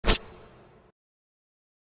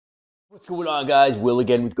What's going on, guys? Will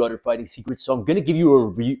again with Gutter Fighting Secrets. So I'm going to give you a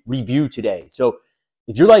review today. So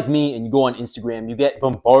if you're like me and you go on Instagram, you get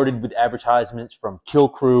bombarded with advertisements from Kill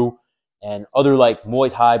Crew and other like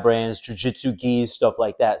Muay Thai brands, Jiu-Jitsu gis, stuff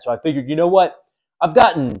like that. So I figured, you know what? I've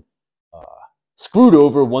gotten uh, screwed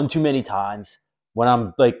over one too many times when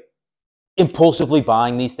I'm like impulsively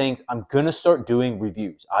buying these things. I'm going to start doing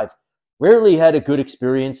reviews. I've rarely had a good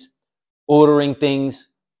experience ordering things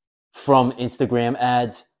from Instagram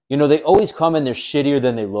ads. You know, they always come and they're shittier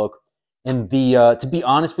than they look. And to be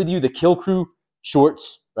honest with you, the Kill Crew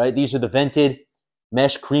shorts, right? These are the vented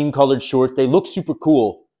mesh cream colored shorts. They look super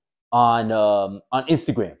cool on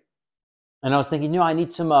Instagram. And I was thinking, you know, I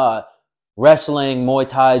need some wrestling, Muay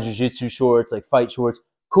Thai, Jiu-Jitsu shorts, like fight shorts.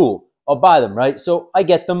 Cool, I'll buy them, right? So I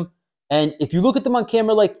get them. And if you look at them on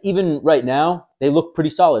camera, like even right now, they look pretty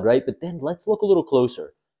solid, right? But then let's look a little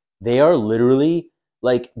closer. They are literally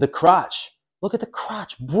like the crotch. Look at the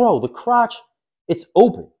crotch, bro. The crotch, it's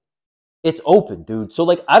open. It's open, dude. So,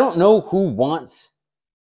 like, I don't know who wants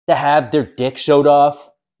to have their dick showed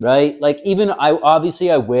off, right? Like, even I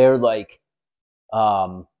wear, like,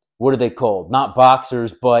 what are they called? Not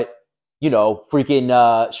boxers, but, you know,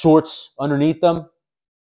 freaking shorts underneath them.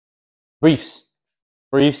 Briefs.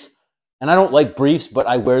 And I don't like briefs, but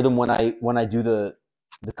I wear them when I do the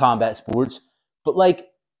combat sports. But, like,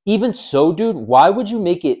 even so, dude, why would you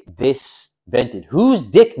make it this vented? Whose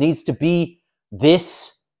dick needs to be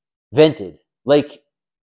this vented? Like,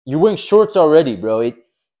 you're wearing shorts already, bro.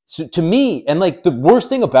 So to me, and like the worst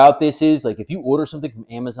thing about this is, like, if you order something from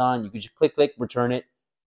Amazon, you can just click, return it.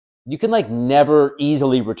 You can like never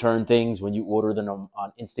easily return things when you order them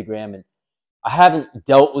on Instagram. And I haven't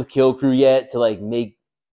dealt with Kill Crew yet to like make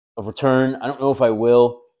a return. I don't know if I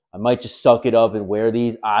will. I might just suck it up and wear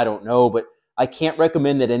these. I don't know, but I can't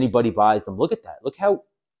recommend that anybody buys them. Look at that. Look how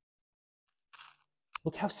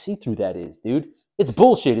see-through that is, dude. It's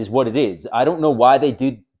bullshit is what it is. I don't know why they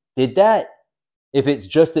did that. If it's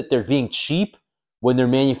just that they're being cheap when they're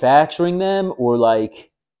manufacturing them or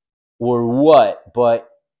what. But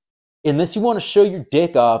unless you want to show your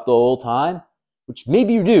dick off the whole time, which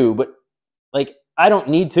maybe you do, but like I don't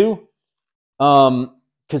need to.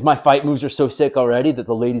 Because my fight moves are so sick already that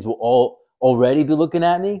the ladies will already be looking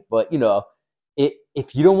at me. But, you know,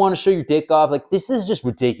 if you don't want to show your dick off, like, this is just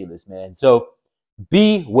ridiculous, man. So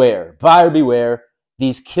beware, buyer beware.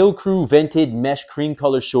 These Kill Crew vented mesh cream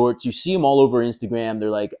color shorts, you see them all over Instagram. They're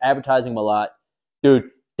like advertising them a lot. Dude,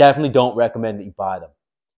 definitely don't recommend that you buy them.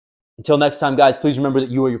 Until next time, guys, please remember that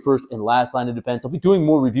you are your first and last line of defense. I'll be doing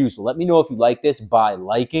more reviews, so let me know if you like this by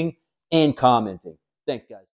liking and commenting. Thanks, guys.